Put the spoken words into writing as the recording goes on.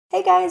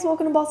Hey guys,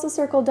 welcome to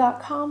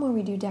BalsaCircle.com where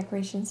we do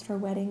decorations for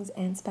weddings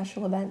and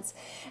special events.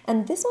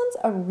 And this one's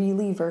a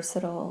really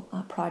versatile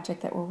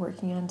project that we're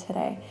working on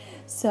today.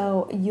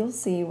 So you'll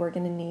see we're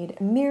going to need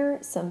a mirror,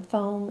 some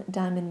foam,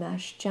 diamond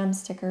mesh, gem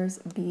stickers,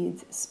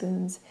 beads,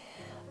 spoons,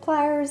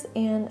 pliers,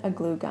 and a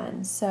glue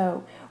gun.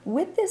 So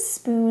with this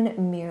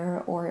spoon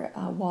mirror or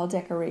wall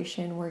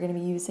decoration, we're going to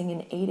be using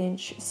an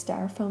 8-inch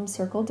styrofoam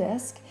circle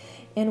disc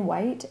in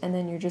white, and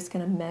then you're just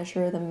going to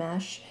measure the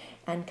mesh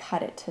and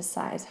cut it to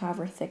size,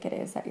 however thick it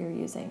is that you're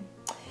using.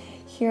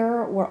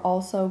 Here we're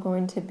also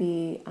going to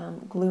be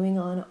gluing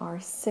on our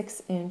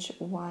 6-inch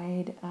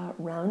wide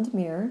round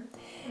mirror,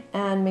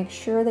 and make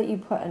sure that you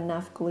put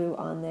enough glue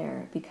on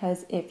there,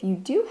 because if you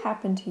do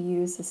happen to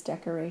use this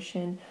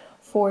decoration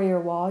for your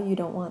wall, you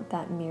don't want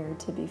that mirror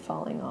to be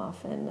falling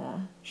off and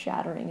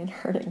shattering and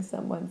hurting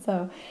someone.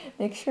 So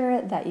make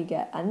sure that you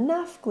get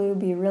enough glue.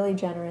 Be really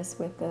generous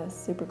with the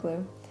super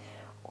glue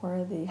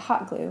or the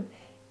hot glue,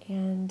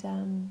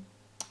 and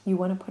you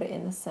want to put it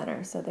in the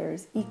center so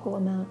there's equal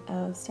amount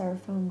of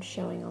styrofoam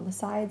showing on the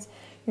sides.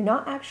 You're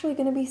not actually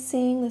going to be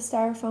seeing the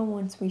styrofoam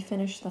once we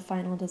finish the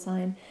final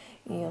design.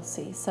 You'll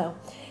see. So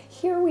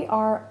here we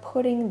are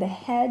putting the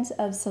heads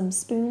of some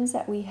spoons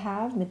that we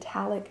have,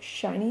 metallic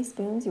shiny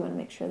spoons. You want to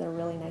make sure they're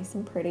really nice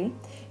and pretty.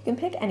 You can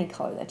pick any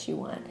color that you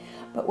want,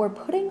 but we're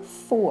putting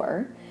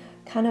 4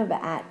 kind of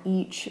at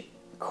each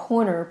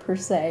corner per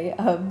se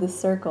of the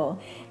circle,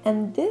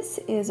 and this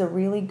is a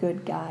really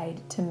good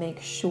guide to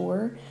make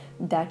sure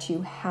that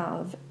you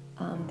have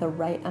the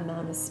right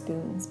amount of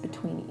spoons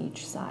between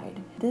each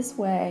side. This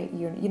way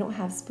you don't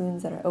have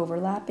spoons that are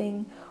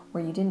overlapping or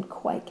you didn't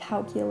quite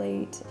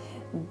calculate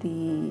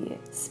the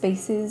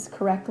spaces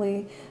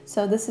correctly.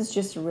 So this is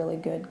just a really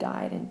good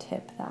guide and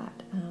tip that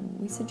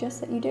we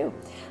suggest that you do.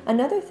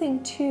 Another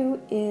thing too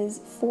is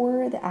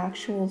for the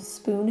actual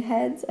spoon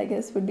heads, I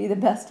guess would be the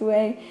best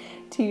way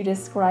to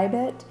describe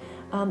it.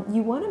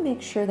 You want to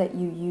make sure that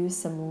you use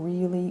some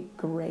really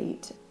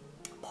great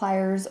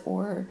pliers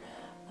or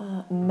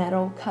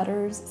metal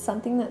cutters,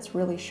 something that's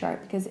really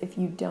sharp, because if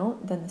you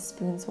don't, then the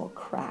spoons will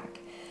crack.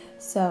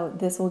 So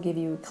this will give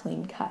you a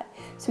clean cut.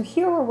 So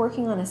here we're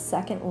working on a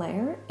second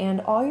layer, and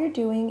all you're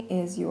doing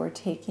is you're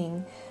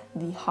taking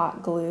the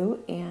hot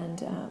glue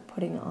and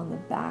putting it on the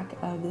back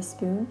of the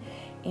spoon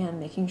and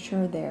making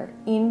sure they're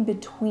in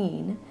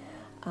between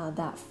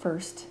that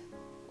first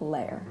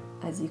layer.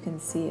 As you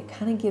can see, it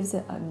kind of gives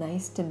it a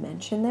nice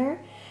dimension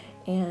there.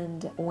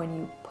 And when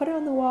you put it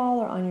on the wall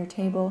or on your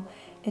table,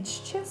 it's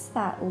just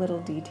that little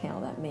detail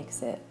that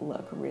makes it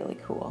look really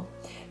cool.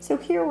 So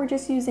here we're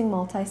just using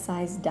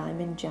multi-size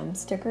diamond gem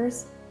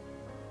stickers,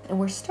 and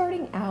we're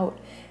starting out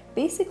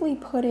basically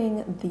putting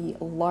the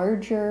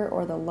larger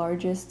or the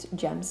largest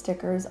gem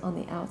stickers on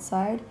the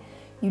outside.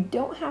 You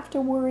don't have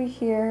to worry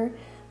here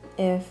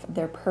if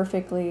they're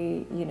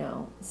perfectly,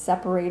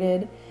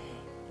 separated.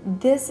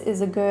 This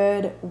is a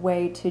good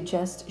way to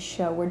just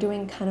show we're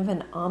doing kind of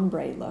an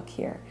ombre look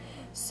here.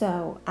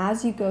 So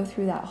as you go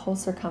through that whole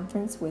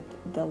circumference with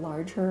the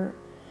larger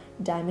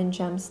diamond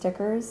gem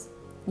stickers,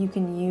 you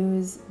can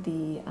use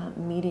the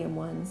medium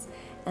ones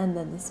and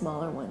then the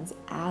smaller ones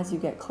as you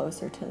get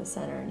closer to the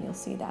center, and you'll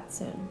see that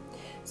soon.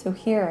 So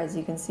here, as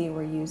you can see,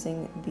 we're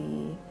using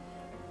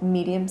the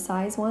medium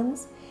size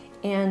ones,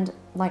 and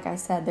like I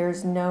said,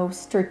 there's no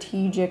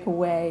strategic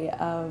way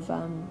of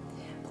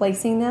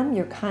placing them.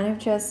 You're kind of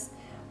just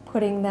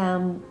putting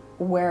them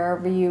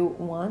wherever you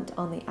want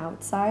on the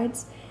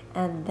outsides,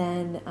 and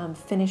then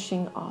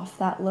finishing off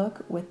that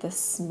look with the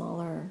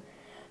smaller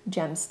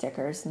gem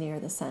stickers near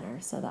the center.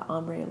 So the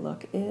ombre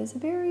look is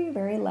very,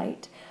 very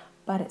light,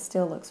 but it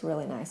still looks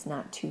really nice,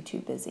 not too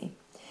busy.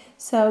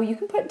 So you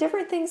can put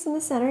different things in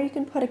the center. You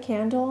can put a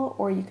candle,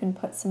 or you can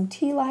put some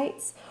tea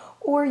lights,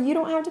 or you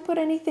don't have to put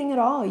anything at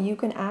all. You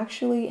can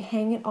actually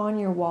hang it on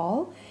your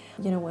wall.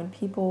 When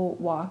people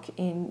walk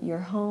in your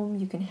home,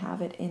 you can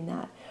have it in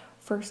that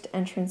first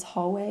entrance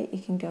hallway.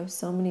 It can go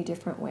so many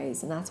different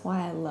ways, and that's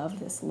why I love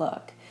this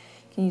look.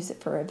 You can use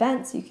it for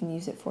events, you can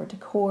use it for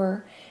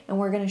decor, and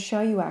we're going to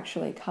show you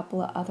actually a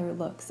couple of other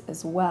looks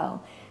as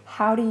well,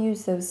 how to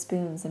use those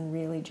spoons and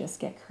really just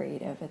get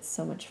creative. It's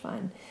so much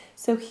fun.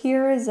 So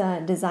here is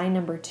design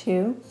number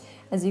 2.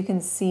 As you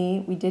can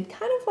see, we did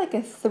kind of like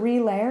a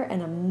 3-layer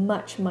and a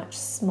much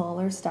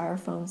smaller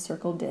styrofoam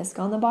circle disc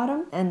on the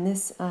bottom. And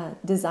this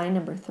design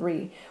number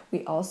 3,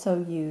 we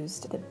also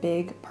used the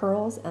big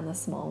pearls and the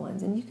small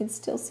ones, and you can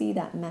still see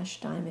that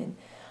mesh diamond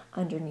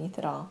underneath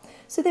it all.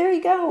 So there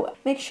you go.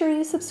 Make sure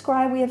you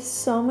subscribe. We have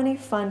so many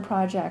fun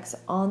projects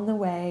on the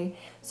way.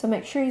 So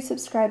make sure you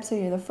subscribe so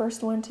you're the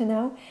first one to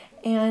know,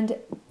 and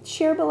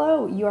share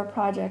below your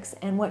projects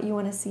and what you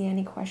want to see,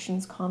 any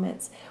questions,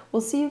 comments.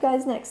 We'll see you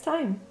guys next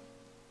time.